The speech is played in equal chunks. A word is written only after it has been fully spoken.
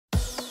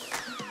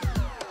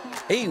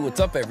Hey, what's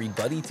up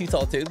everybody?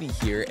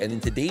 TooTallToby here, and in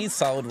today's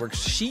SolidWorks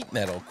sheet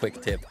metal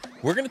quick tip,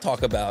 we're going to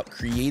talk about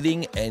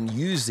creating and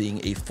using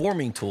a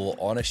forming tool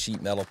on a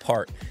sheet metal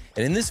part.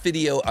 And in this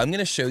video, I'm going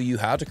to show you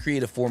how to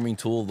create a forming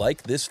tool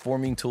like this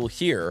forming tool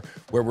here,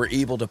 where we're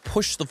able to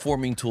push the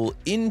forming tool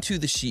into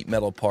the sheet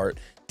metal part,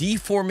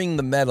 deforming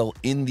the metal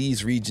in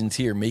these regions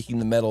here, making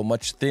the metal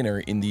much thinner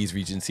in these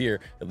regions here,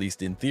 at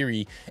least in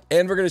theory.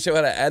 And we're going to show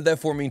how to add that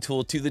forming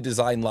tool to the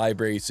design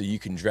library so you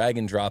can drag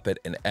and drop it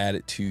and add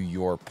it to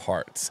your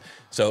parts.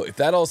 So if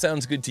that all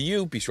sounds good to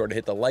you, be sure to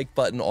hit the like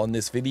button on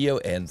this video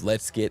and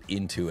let's get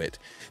into it.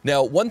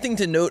 Now, one thing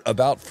to note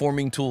about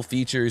forming tool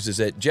features is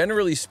that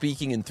generally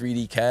speaking in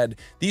 3D CAD,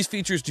 these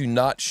features do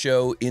not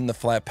show in the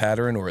flat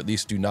pattern, or at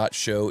least do not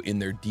show in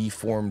their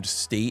deformed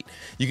state.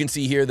 You can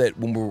see here that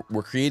when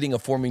we're creating a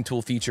forming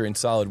tool feature in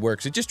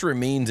SolidWorks, it just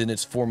remains in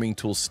its forming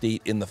tool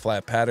state in the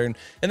flat pattern.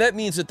 And that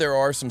means that there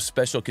are some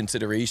special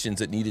considerations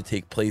that need to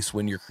take place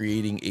when you're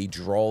creating a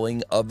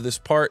drawing of this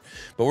part.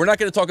 But we're not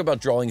going to talk about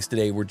drawings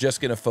today. We're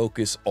just going to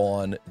focus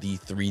on the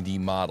 3D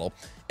model.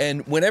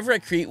 And whenever I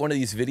create one of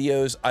these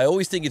videos, I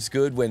always think it's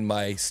good when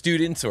my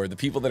students or the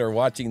people that are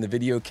watching the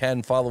video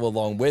can follow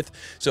along with.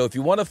 So if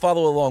you want to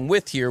follow along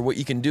with here, what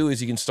you can do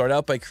is you can start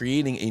out by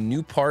creating a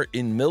new part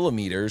in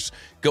millimeters,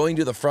 going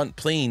to the front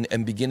plane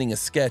and beginning a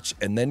sketch,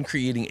 and then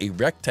creating a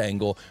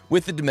rectangle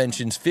with the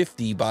dimensions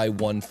 50 by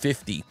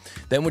 150.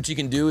 Then what you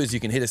can do is you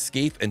can hit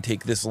escape and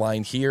take this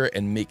line here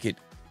and make it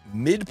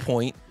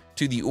midpoint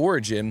to the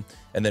origin.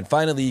 And then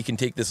finally, you can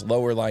take this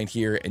lower line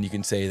here and you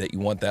can say that you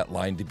want that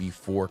line to be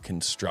for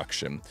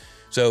construction.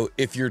 So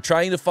if you're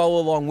trying to follow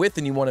along with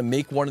and you want to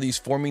make one of these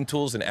forming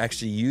tools and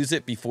actually use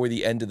it before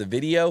the end of the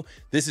video,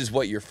 this is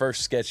what your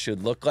first sketch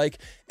should look like.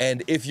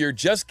 And if you're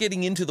just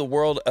getting into the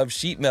world of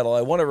sheet metal,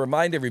 I want to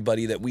remind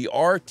everybody that we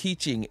are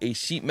teaching a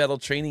sheet metal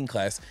training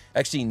class.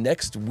 Actually,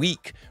 next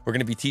week, we're going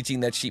to be teaching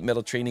that sheet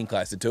metal training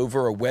class. It's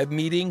over a web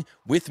meeting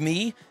with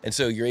me. And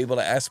so you're able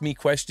to ask me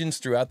questions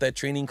throughout that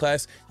training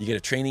class. You get a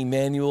training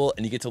manual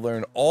and you get to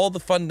learn all the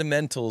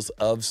fundamentals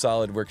of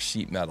SolidWorks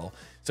sheet metal.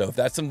 So if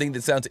that's something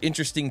that sounds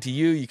interesting to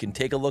you, you can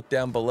take a look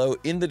down below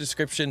in the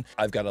description.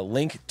 I've got a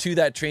link to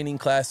that training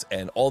class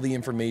and all the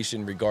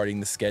information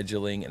regarding the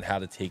scheduling and how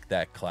to take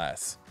that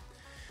class.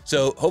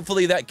 So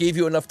hopefully that gave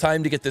you enough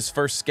time to get this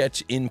first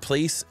sketch in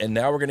place. And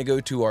now we're going to go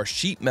to our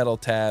sheet metal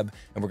tab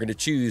and we're going to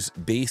choose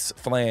base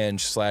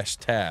flange /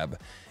 tab.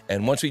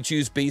 And once we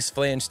choose base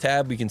flange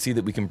tab, we can see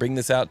that we can bring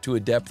this out to a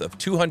depth of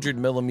 200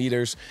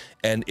 millimeters.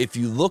 And if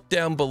you look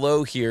down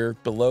below here,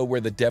 below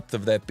where the depth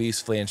of that base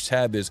flange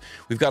tab is,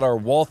 we've got our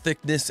wall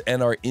thickness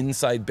and our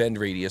inside bend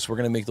radius. We're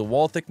going to make the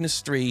wall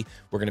thickness 3.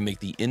 We're going to make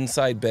the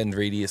inside bend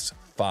radius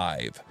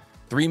 5.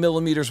 3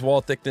 millimeters wall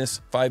thickness,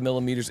 5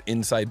 millimeters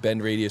inside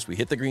bend radius. We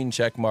hit the green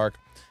check mark,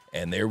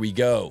 and there we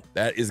go.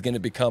 That is going to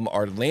become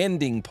our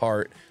landing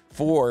part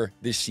for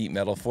this sheet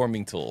metal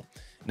forming tool.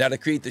 Now, to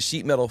create the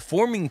sheet metal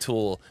forming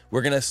tool,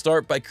 we're going to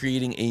start by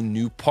creating a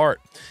new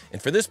part.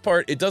 And for this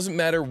part, it doesn't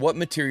matter what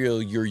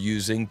material you're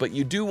using, but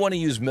you do want to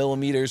use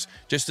millimeters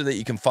just so that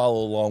you can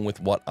follow along with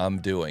what I'm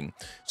doing.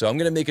 So I'm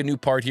going to make a new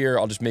part here.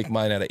 I'll just make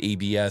mine out of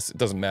ABS. It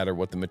doesn't matter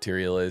what the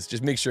material is.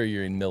 Just make sure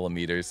you're in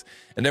millimeters.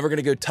 And then we're going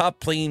to go top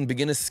plane,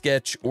 begin a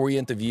sketch,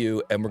 orient the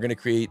view, and we're going to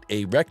create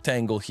a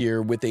rectangle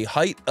here with a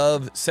height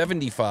of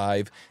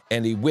 75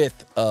 and a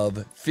width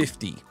of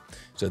 50.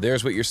 So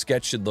there's what your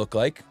sketch should look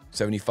like,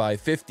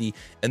 75, 50.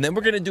 And then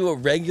we're going to do a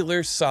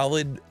regular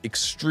solid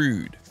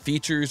extrude,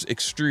 features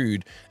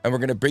extrude. And we're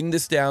going to bring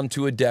this down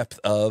to a depth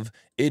of,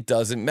 it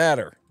doesn't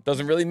matter. It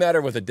doesn't really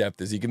matter what the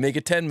depth is. You can make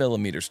it 10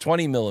 millimeters,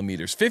 20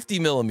 millimeters, 50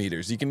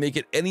 millimeters. You can make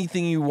it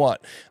anything you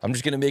want. I'm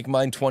just going to make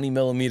mine 20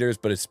 millimeters,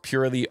 but it's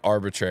purely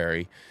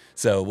arbitrary.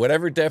 So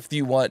whatever depth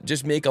you want,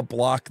 just make a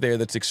block there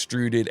that's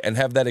extruded and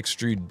have that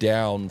extrude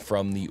down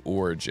from the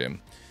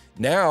origin.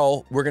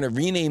 Now we're going to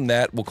rename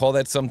that. We'll call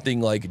that something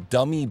like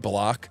dummy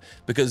block,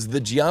 because the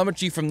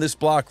geometry from this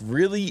block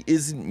really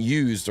isn't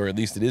used, or at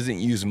least it isn't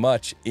used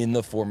much in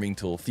the forming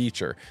tool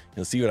feature.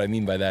 You'll see what I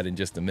mean by that in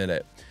just a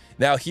minute.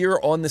 Now here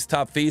on this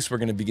top face, we're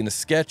going to begin a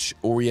sketch,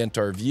 orient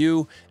our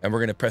view, and we're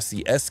going to press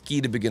the S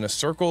key to begin a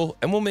circle.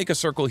 And we'll make a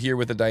circle here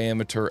with a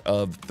diameter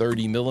of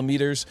 30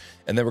 millimeters.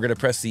 And then we're going to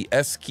press the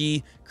S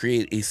key,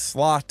 create a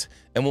slot,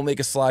 and we'll make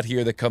a slot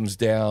here that comes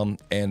down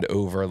and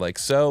over like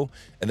so.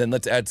 And then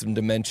let's add some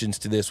dimensions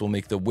to this. We'll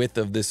make the width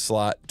of this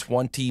slot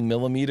 20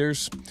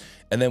 millimeters.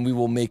 And then we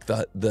will make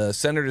the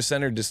center to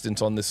center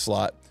distance on this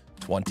slot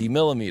 20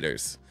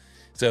 millimeters.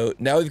 So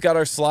now we've got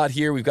our slot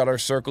here, we've got our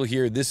circle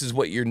here. This is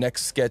what your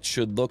next sketch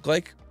should look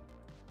like.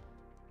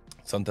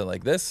 Something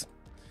like this.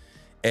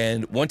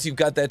 And once you've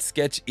got that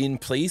sketch in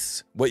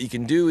place, what you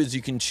can do is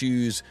you can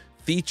choose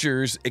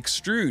features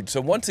extrude.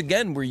 So once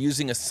again, we're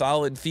using a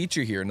solid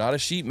feature here, not a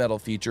sheet metal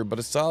feature, but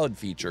a solid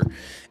feature.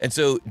 And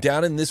so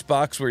down in this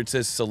box where it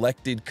says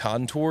selected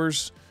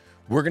contours,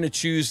 we're going to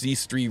choose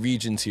these 3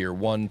 regions here,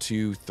 1,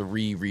 2,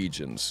 3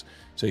 regions.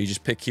 So you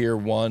just pick here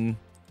 1,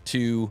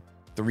 2,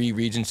 3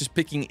 regions, just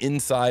picking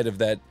inside of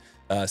that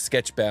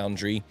sketch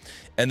boundary.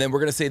 And then we're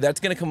going to say that's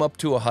going to come up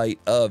to a height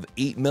of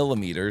 8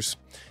 millimeters.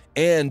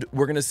 And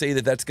we're gonna say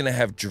that that's gonna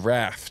have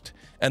draft.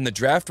 And the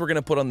draft we're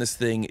gonna put on this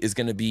thing is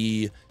gonna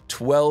be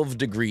 12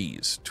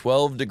 degrees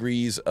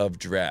of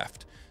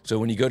draft. So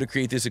when you go to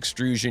create this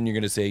extrusion, you're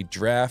gonna say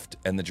draft,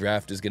 and the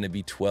draft is gonna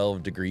be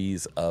 12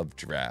 degrees of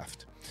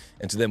draft.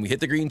 And so then we hit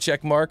the green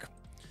check mark,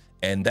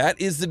 and that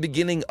is the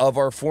beginning of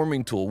our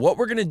forming tool. What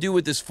we're gonna do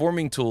with this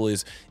forming tool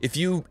is, if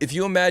you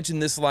imagine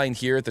this line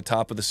here at the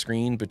top of the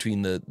screen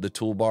between the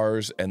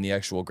toolbars and the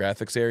actual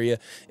graphics area,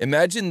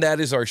 imagine that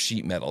is our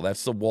sheet metal.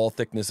 That's the wall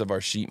thickness of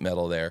our sheet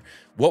metal there.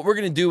 What we're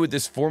gonna do with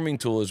this forming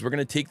tool is we're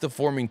gonna take the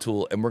forming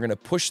tool and we're gonna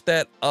push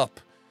that up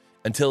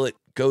until it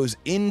goes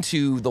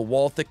into the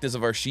wall thickness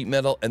of our sheet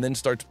metal and then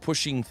starts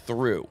pushing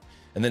through.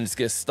 And then it's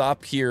gonna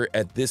stop here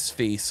at this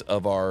face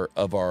of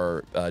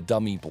our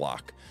dummy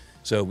block.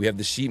 So we have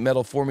the sheet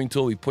metal forming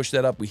tool, we push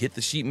that up, we hit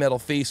the sheet metal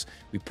face,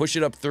 we push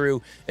it up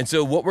through. And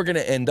so what we're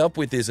gonna end up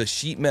with is a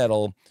sheet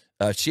metal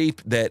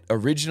shape that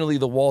originally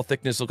the wall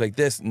thickness looked like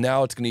this.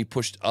 Now it's gonna be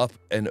pushed up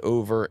and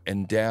over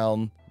and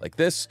down like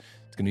this.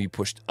 It's gonna be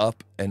pushed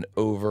up and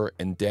over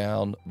and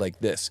down like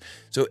this.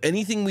 So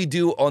anything we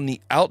do on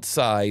the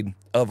outside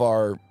of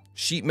our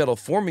sheet metal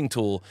forming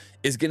tool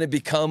is gonna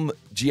become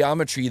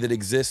geometry that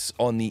exists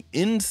on the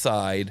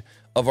inside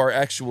of our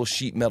actual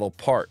sheet metal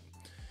part.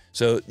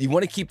 So you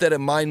want to keep that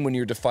in mind when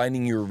you're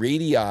defining your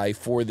radii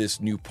for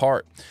this new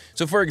part.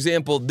 So for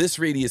example, this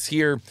radius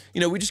here,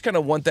 we just kind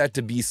of want that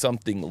to be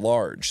something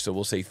large. So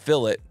we'll say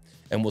fillet,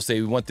 and we'll say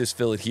we want this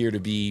fillet here to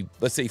be,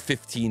 let's say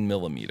 15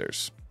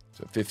 millimeters.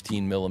 So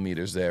 15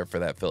 millimeters there for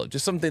that fillet.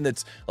 Just something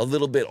that's a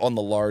little bit on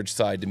the large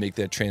side to make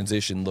that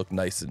transition look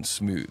nice and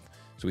smooth.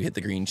 So we hit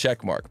the green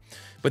check mark.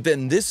 But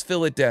then this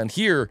fillet down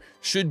here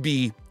should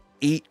be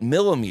 8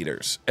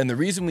 millimeters. And the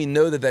reason we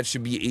know that that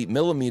should be 8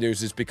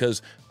 millimeters is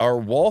because our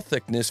wall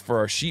thickness for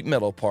our sheet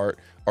metal part,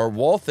 our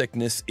wall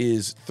thickness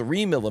is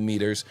 3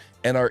 millimeters,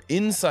 and our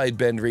inside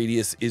bend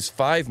radius is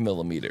 5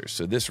 millimeters.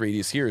 So this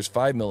radius here is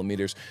 5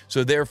 millimeters.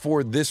 So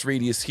therefore this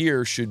radius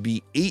here should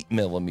be 8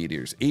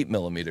 millimeters, 8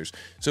 millimeters.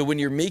 So when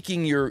you're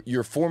making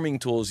your forming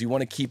tools, you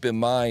want to keep in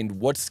mind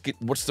what's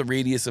the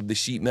radius of the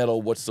sheet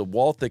metal, what's the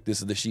wall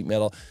thickness of the sheet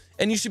metal,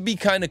 and you should be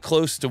kind of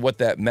close to what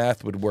that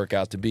math would work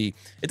out to be.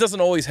 It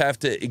doesn't always have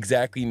to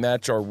exactly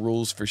match our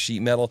rules for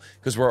sheet metal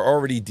because we're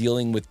already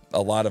dealing with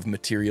a lot of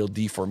material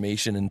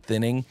deformation and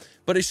thinning,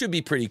 but it should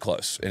be pretty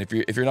close. And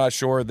if you're not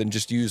sure, then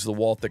just use the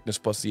wall thickness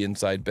plus the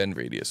inside bend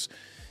radius.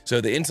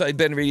 So the inside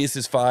bend radius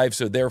is 5,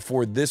 so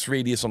therefore this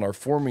radius on our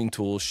forming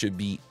tool should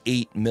be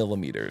 8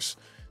 millimeters.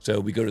 So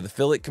we go to the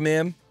fillet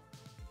command,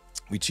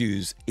 we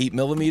choose 8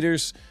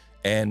 millimeters,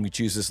 and we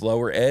choose this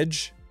lower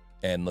edge.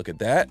 And look at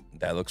that,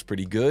 that looks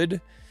pretty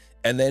good.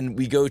 And then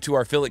we go to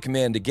our fillet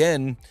command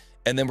again,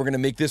 and then we're gonna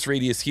make this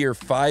radius here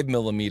 5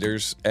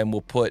 millimeters, and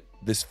we'll put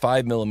this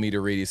 5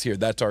 millimeter radius here.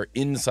 That's our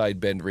inside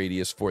bend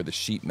radius for the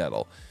sheet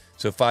metal.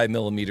 So 5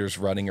 millimeters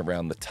running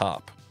around the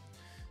top.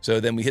 So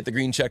then we hit the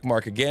green check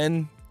mark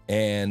again,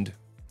 and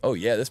oh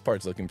yeah, this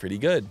part's looking pretty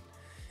good.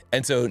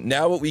 And so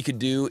now what we could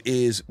do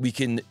is we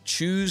can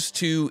choose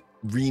to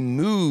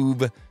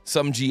remove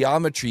some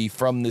geometry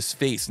from this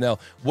face. Now,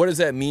 what does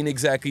that mean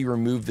exactly,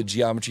 remove the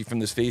geometry from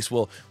this face?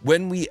 Well,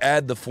 when we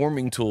add the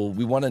forming tool,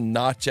 we want to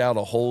notch out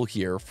a hole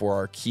here for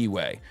our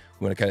keyway.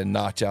 We want to kind of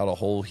notch out a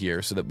hole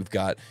here so that we've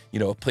got,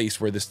 a place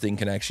where this thing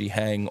can actually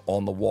hang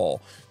on the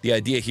wall. The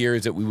idea here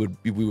is that we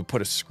would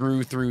put a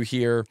screw through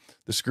here,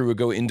 the screw would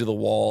go into the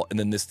wall, and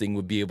then this thing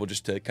would be able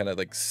just to kind of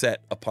like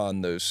set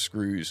upon those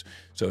screws.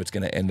 So it's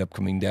going to end up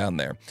coming down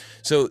there.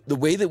 So the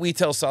way that we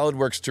tell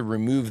SolidWorks to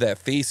remove that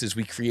face is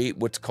we create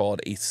what's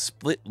called a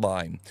split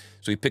line.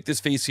 So we pick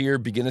this face here,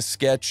 begin a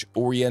sketch,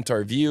 orient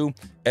our view,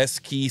 S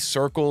key,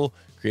 circle,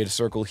 create a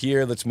circle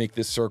here. Let's make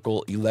this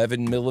circle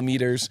 11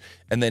 millimeters,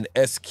 and then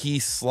S key,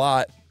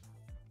 slot.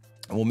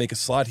 And we'll make a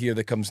slot here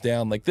that comes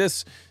down like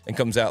this and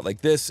comes out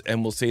like this.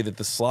 And we'll say that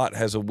the slot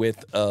has a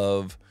width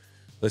of,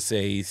 let's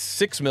say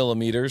 6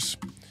 millimeters.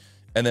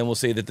 And then we'll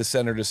say that the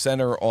center to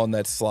center on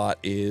that slot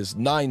is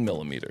 9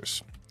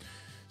 millimeters.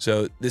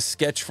 So this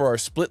sketch for our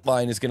split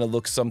line is going to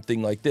look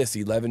something like this: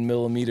 11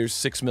 millimeters,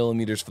 6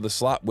 millimeters for the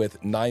slot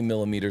width, 9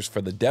 millimeters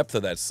for the depth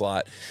of that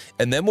slot.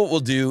 And then what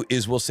we'll do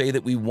is we'll say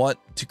that we want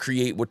to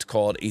create what's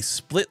called a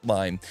split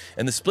line.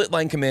 And the split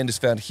line command is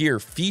found here: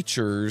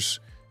 features,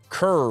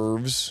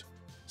 curves,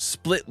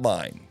 split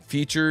line.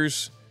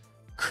 Features,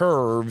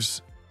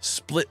 curves,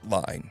 split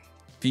line.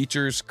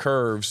 Features,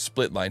 curves,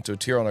 split line. So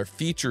it's here on our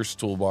features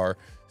toolbar,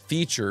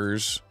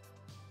 features,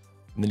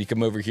 and then you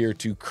come over here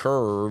to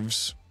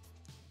curves,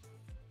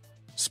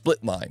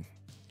 split line.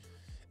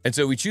 And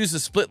so we choose the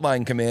split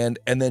line command,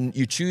 and then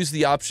you choose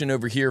the option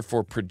over here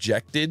for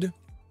projected.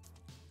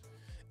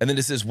 And then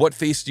it says, what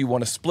face do you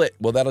want to split?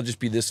 Well, that'll just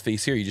be this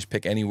face here. You just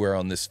pick anywhere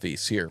on this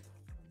face here.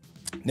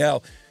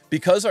 Now,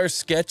 because our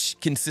sketch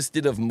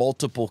consisted of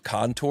multiple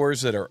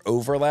contours that are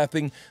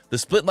overlapping, the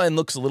split line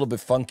looks a little bit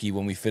funky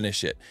when we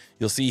finish it.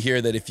 You'll see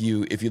here that if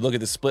you look at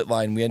the split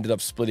line, we ended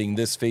up splitting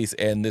this face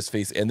and this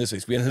face and this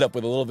face. We ended up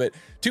with a little bit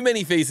too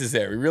many faces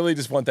there. We really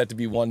just want that to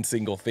be one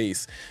single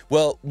face.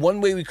 Well,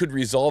 one way we could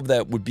resolve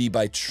that would be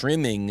by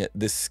trimming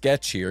this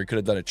sketch here. We could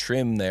have done a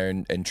trim there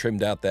and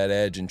trimmed out that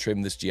edge and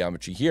trimmed this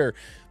geometry here.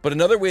 But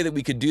another way that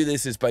we could do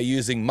this is by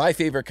using my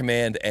favorite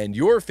command and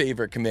your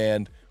favorite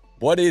command.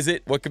 What is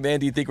it? What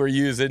command do you think we're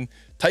using?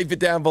 Type it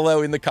down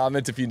below in the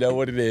comments if you know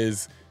what it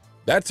is.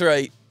 That's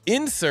right.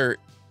 Insert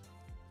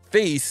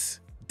face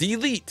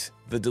delete.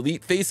 The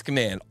delete face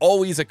command.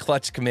 Always a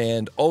clutch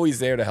command. Always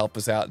there to help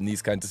us out in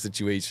these kinds of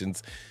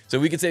situations. So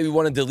we could say we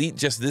want to delete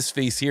just this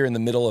face here in the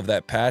middle of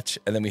that patch.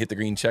 And then we hit the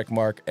green check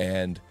mark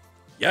and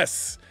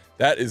yes.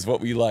 That is what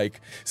we like.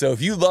 So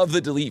if you love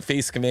the delete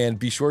face command,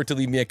 be sure to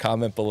leave me a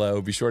comment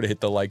below. Be sure to hit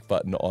the like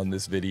button on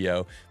this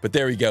video. But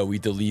there we go, we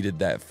deleted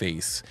that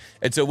face.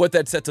 And so what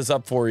that sets us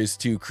up for is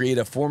to create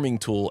a forming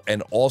tool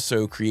and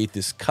also create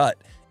this cut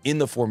in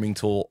the forming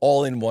tool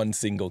all in one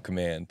single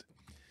command.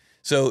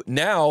 So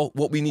now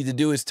what we need to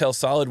do is tell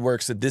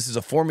SolidWorks that this is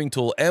a forming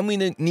tool, and we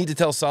need to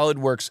tell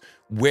SolidWorks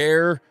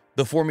where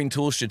the forming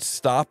tool should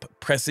stop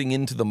pressing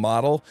into the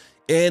model.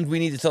 And we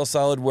need to tell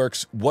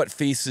SolidWorks what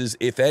faces,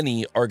 if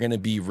any, are going to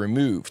be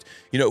removed.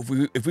 You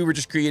know, if we were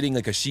just creating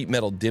like a sheet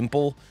metal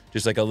dimple,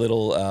 just like a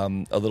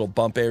little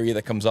bump area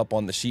that comes up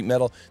on the sheet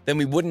metal, then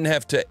we wouldn't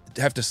have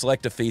to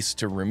select a face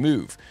to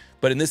remove.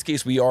 But in this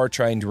case, we are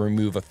trying to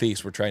remove a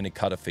face. We're trying to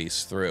cut a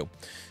face through.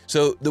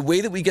 So the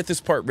way that we get this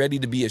part ready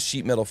to be a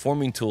sheet metal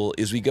forming tool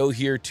is we go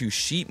here to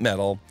sheet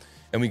metal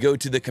and we go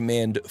to the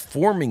command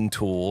forming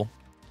tool,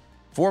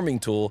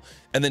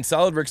 and then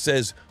SolidWorks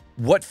says,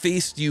 what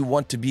face do you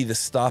want to be the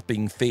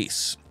stopping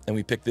face? And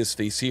we pick this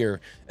face here.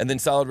 And then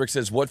SolidWorks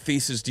says, what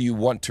faces do you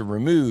want to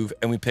remove?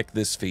 And we pick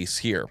this face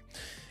here.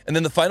 And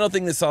then the final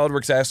thing that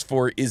SolidWorks asks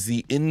for is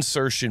the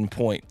insertion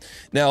point.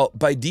 Now,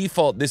 by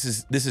default, this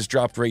is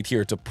dropped right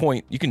here. It's a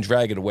point. You can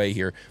drag it away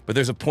here, but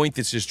there's a point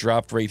that's just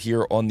dropped right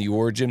here on the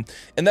origin.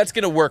 And that's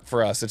going to work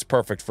for us. It's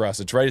perfect for us.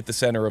 It's right at the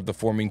center of the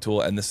forming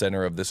tool and the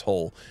center of this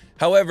hole.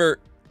 However,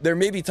 there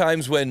may be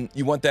times when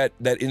you want that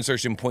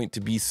insertion point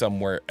to be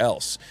somewhere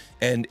else.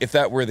 And if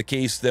that were the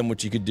case, then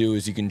what you could do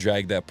is you can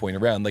drag that point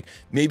around. Like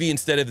maybe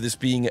instead of this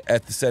being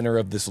at the center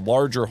of this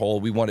larger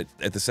hole, we want it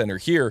at the center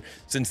here,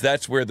 since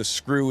that's where the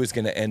screw is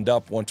going to end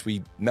up once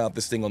we mount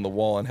this thing on the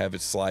wall and have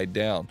it slide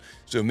down.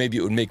 So maybe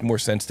it would make more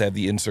sense to have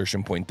the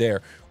insertion point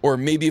there. Or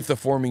maybe if the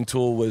forming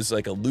tool was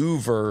like a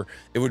louver,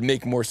 it would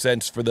make more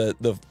sense for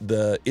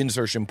the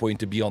insertion point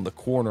to be on the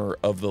corner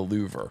of the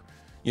louver.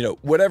 You know,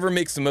 whatever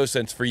makes the most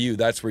sense for you,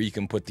 that's where you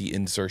can put the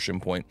insertion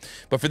point.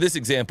 But for this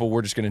example,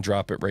 we're just going to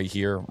drop it right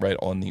here, right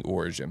on the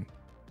origin.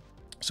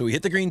 So we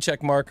hit the green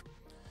check mark,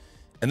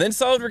 and then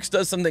SolidWorks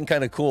does something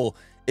kind of cool.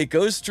 It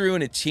goes through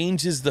and it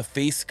changes the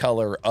face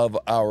color of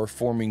our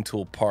forming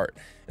tool part.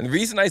 And the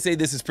reason I say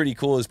this is pretty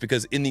cool is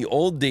because in the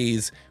old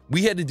days,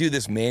 we had to do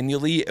this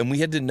manually, and we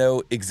had to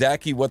know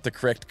exactly what the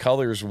correct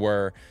colors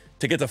were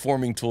to get the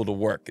forming tool to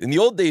work. In the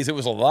old days, it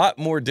was a lot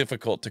more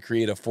difficult to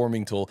create a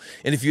forming tool.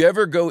 And if you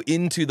ever go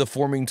into the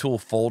forming tool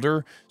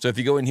folder, so if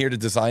you go in here to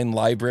design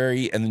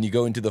library, and then you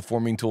go into the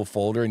forming tool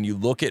folder and you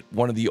look at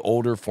one of the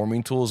older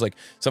forming tools, like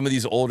some of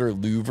these older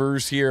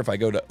louvers here, if I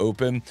go to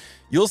open,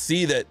 you'll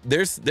see that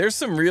there's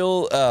some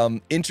real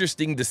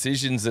interesting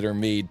decisions that are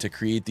made to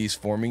create these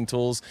forming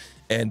tools.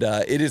 And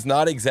it is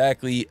not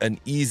exactly an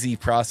easy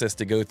process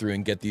to go through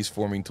and get these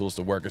forming tools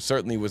to work. It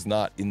certainly was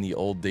not in the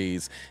old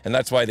days. And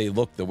that's why they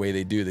look the way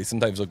they do. They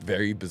sometimes look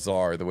very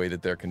bizarre the way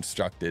that they're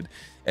constructed.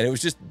 And it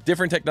was just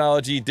different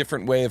technology,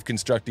 different way of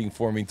constructing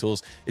forming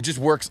tools. It just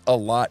works a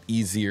lot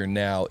easier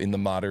now in the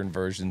modern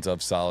versions of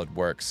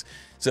SolidWorks.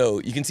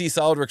 So you can see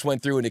SolidWorks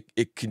went through and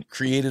it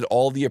created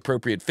all the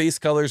appropriate face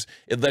colors.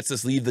 It lets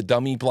us leave the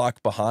dummy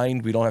block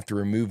behind. We don't have to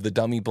remove the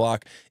dummy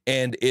block.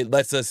 And it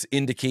lets us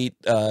indicate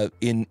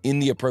in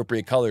the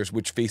appropriate colors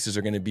which faces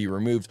are going to be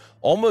removed,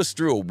 almost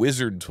through a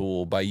wizard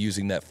tool by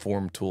using that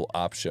form tool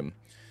option.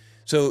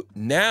 So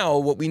now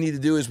what we need to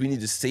do is we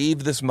need to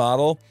save this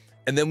model,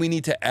 and then we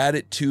need to add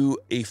it to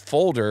a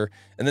folder.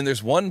 And then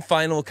there's one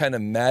final kind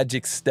of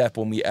magic step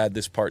when we add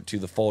this part to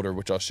the folder,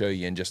 which I'll show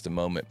you in just a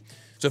moment.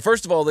 So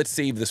first of all, let's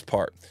save this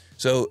part.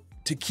 So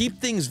to keep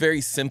things very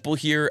simple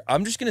here,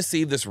 I'm just going to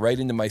save this right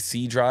into my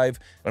C drive.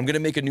 I'm going to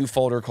make a new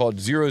folder called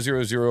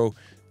 000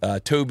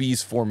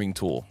 Toby's forming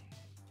tool.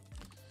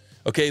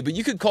 Okay, but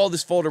you could call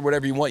this folder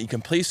whatever you want. You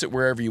can place it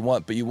wherever you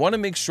want, but you want to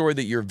make sure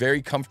that you're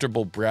very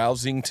comfortable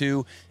browsing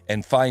to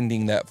and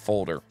finding that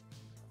folder.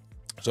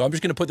 So I'm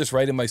just going to put this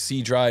right in my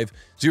C drive,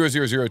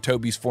 000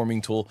 Toby's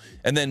forming tool,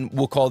 and then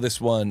we'll call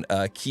this one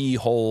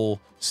keyhole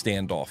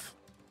standoff.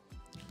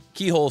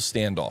 Keyhole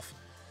standoff.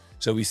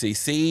 So we say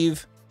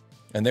save,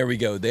 and there we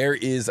go. There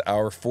is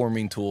our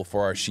forming tool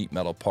for our sheet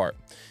metal part.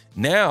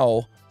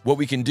 Now, what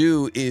we can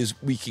do is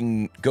we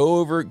can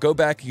go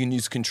back. You can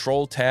use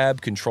Control Tab.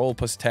 Control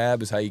plus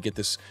Tab is how you get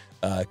this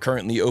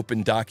currently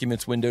open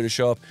documents window to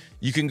show up.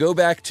 You can go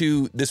back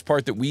to this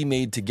part that we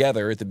made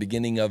together at the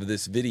beginning of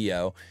this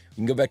video. You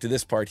can go back to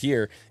this part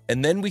here,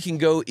 and then we can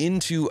go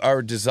into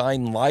our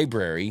design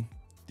library,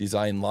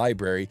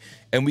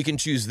 and we can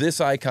choose this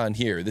icon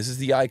here. This is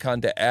the icon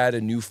to add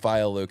a new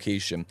file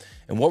location.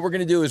 And what we're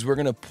gonna do is we're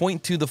gonna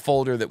point to the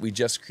folder that we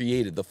just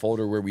created, the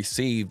folder where we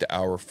saved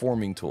our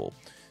forming tool.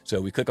 So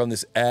we click on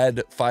this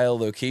add file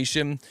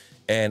location,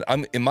 and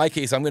in my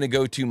case, I'm gonna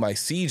go to my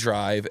C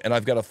drive, and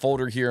I've got a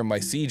folder here in my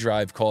C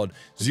drive called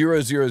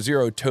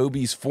 000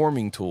 Toby's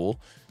forming tool.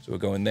 So we'll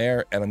go in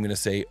there, and I'm gonna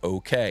say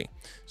okay.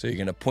 So you're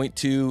gonna point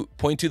to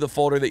the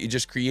folder that you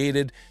just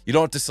created. You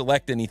don't have to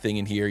select anything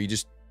in here. You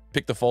just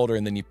pick the folder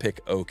and then you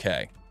pick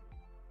okay.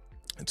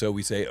 And so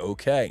we say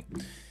okay.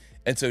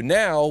 And so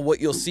now what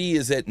you'll see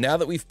is that now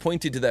that we've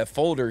pointed to that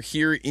folder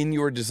here in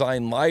your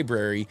design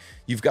library,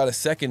 you've got a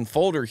second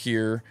folder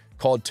here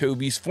called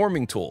Toby's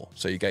forming tool.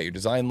 So you got your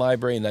design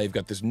library, and now you've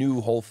got this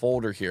new whole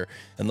folder here.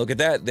 And look at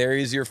that, there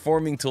is your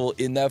forming tool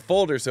in that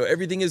folder. So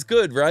everything is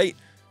good, right?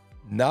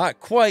 Not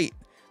quite,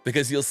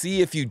 because you'll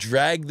see if you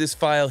drag this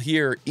file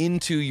here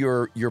into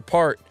your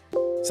part,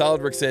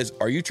 SolidWorks says,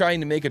 are you trying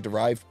to make a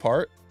derived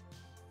part?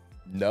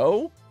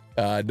 No,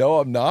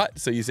 I'm not.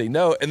 So you say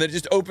no, and then it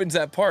just opens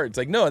that part. It's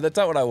like, no, that's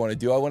not what I want to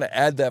do. I want to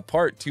add that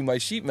part to my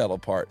sheet metal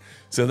part.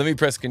 So let me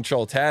press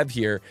Control Tab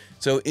here.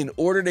 So in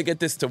order to get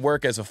this to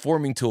work as a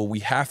forming tool, we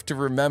have to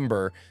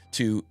remember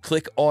to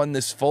click on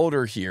this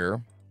folder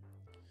here,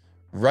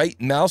 right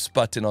mouse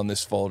button on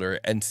this folder,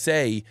 and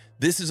say,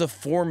 this is a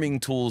forming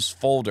tools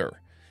folder.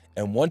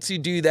 And once you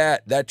do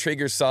that, that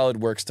triggers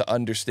SolidWorks to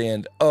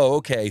understand, oh,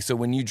 okay, so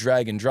when you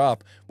drag and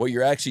drop, what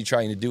you're actually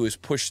trying to do is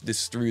push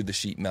this through the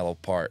sheet metal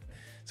part.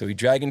 So we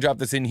drag and drop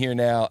this in here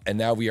now, and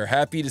now we are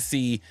happy to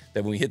see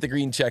that when we hit the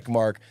green check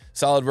mark,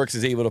 SolidWorks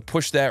is able to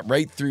push that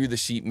right through the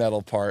sheet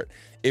metal part.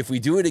 If we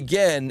do it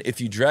again, if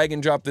you drag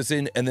and drop this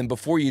in, and then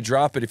before you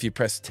drop it, if you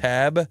press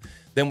Tab,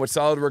 then what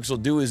SolidWorks will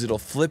do is it'll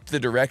flip the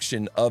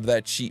direction of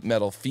that sheet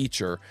metal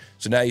feature.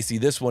 So now you see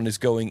this one is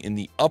going in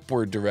the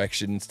upward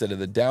direction instead of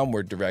the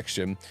downward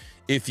direction.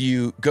 If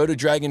you go to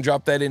drag and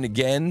drop that in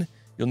again,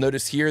 you'll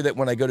notice here that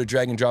when I go to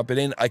drag and drop it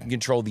in, I can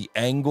control the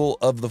angle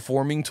of the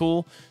forming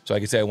tool. So I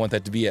can say I want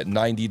that to be at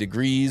 90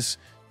 degrees.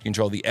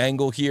 Control the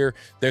angle here.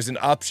 There's an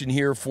option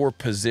here for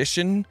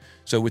position.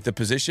 So with the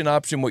position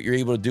option, what you're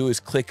able to do is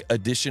click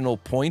additional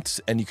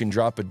points, and you can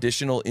drop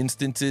additional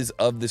instances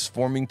of this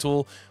forming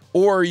tool,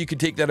 or you can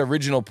take that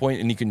original point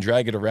and you can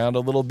drag it around a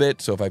little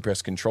bit. So if I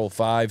press Control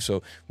 5,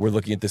 so we're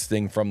looking at this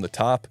thing from the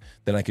top,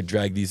 then I could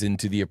drag these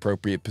into the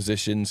appropriate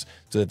positions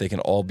so that they can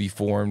all be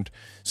formed.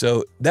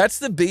 So that's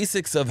the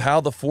basics of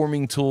how the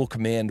forming tool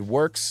command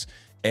works.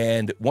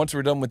 And once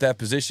we're done with that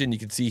position, you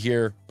can see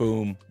here,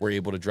 boom, we're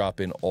able to drop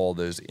in all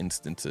those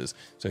instances.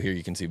 So here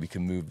you can see we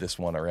can move this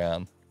one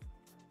around.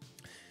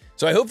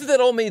 So I hope that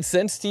all made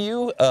sense to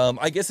you.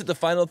 I guess that the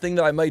final thing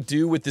that I might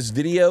do with this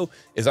video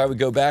is I would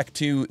go back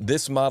to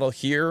this model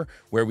here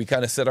where we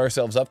kind of set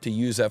ourselves up to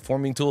use that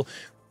forming tool.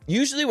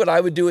 Usually what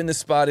I would do in this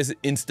spot is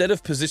instead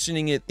of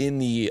positioning it in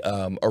the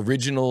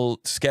original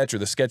sketch or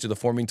the sketch of the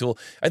forming tool,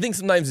 I think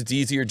sometimes it's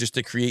easier just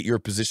to create your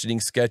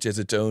positioning sketch as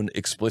its own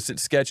explicit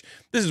sketch.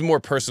 This is more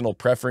personal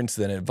preference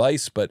than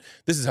advice, but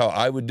this is how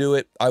I would do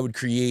it. I would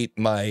create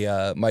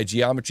my my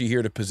geometry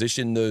here to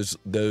position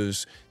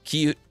those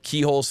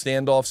keyhole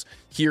standoffs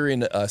here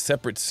in a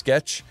separate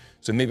sketch.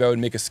 So maybe I would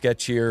make a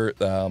sketch here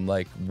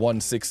like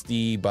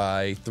 160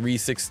 by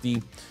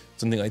 360.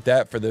 Something like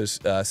that for those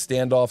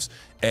standoffs.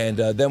 And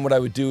then what I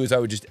would do is I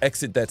would just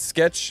exit that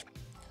sketch,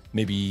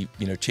 maybe,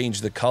 you know, change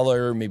the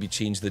color, maybe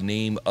change the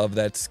name of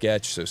that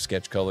sketch. So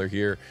sketch color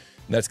here.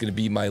 And that's going to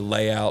be my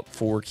layout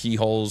for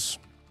keyholes.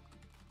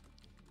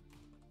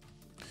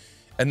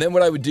 And then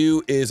what I would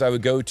do is I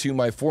would go to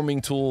my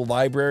forming tool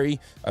library.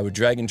 I would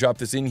drag and drop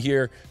this in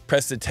here,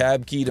 press the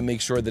tab key to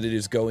make sure that it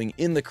is going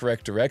in the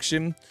correct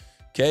direction.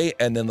 Okay,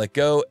 and then let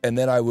go, and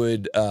then I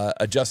would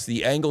adjust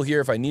the angle here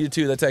if I needed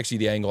to. That's actually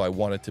the angle I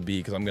want it to be,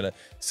 because I'm gonna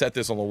set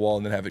this on the wall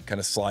and then have it kind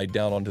of slide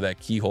down onto that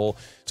keyhole.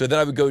 So then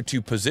I would go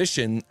to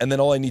position, and then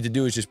all I need to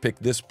do is just pick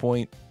this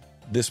point,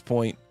 this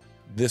point,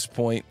 this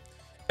point,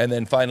 and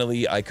then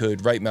finally I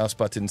could right mouse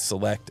button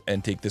select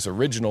and take this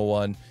original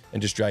one and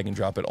just drag and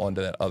drop it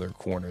onto that other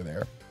corner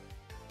there.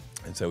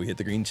 And so we hit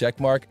the green check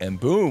mark, and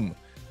boom,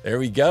 there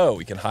we go.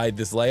 We can hide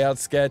this layout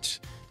sketch.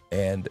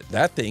 And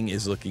that thing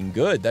is looking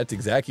good. That's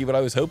exactly what I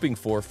was hoping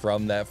for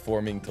from that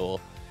forming tool.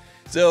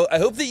 So I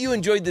hope that you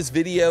enjoyed this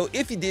video.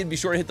 If you did, be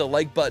sure to hit the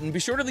like button. Be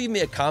sure to leave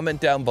me a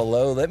comment down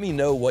below. Let me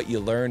know what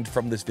you learned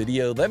from this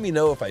video. Let me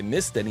know if I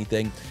missed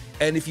anything.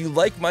 And if you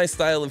like my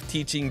style of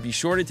teaching, be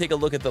sure to take a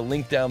look at the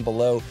link down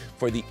below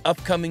for the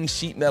upcoming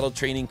sheet metal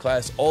training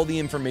class, all the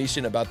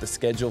information about the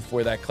schedule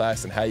for that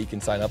class and how you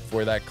can sign up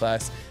for that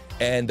class.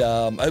 And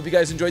I hope you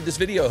guys enjoyed this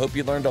video. I hope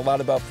you learned a lot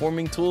about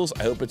forming tools.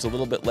 I hope it's a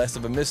little bit less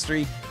of a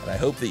mystery. And I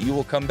hope that you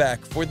will come back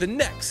for the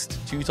next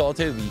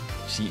TooTallToby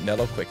sheet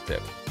metal quick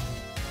tip.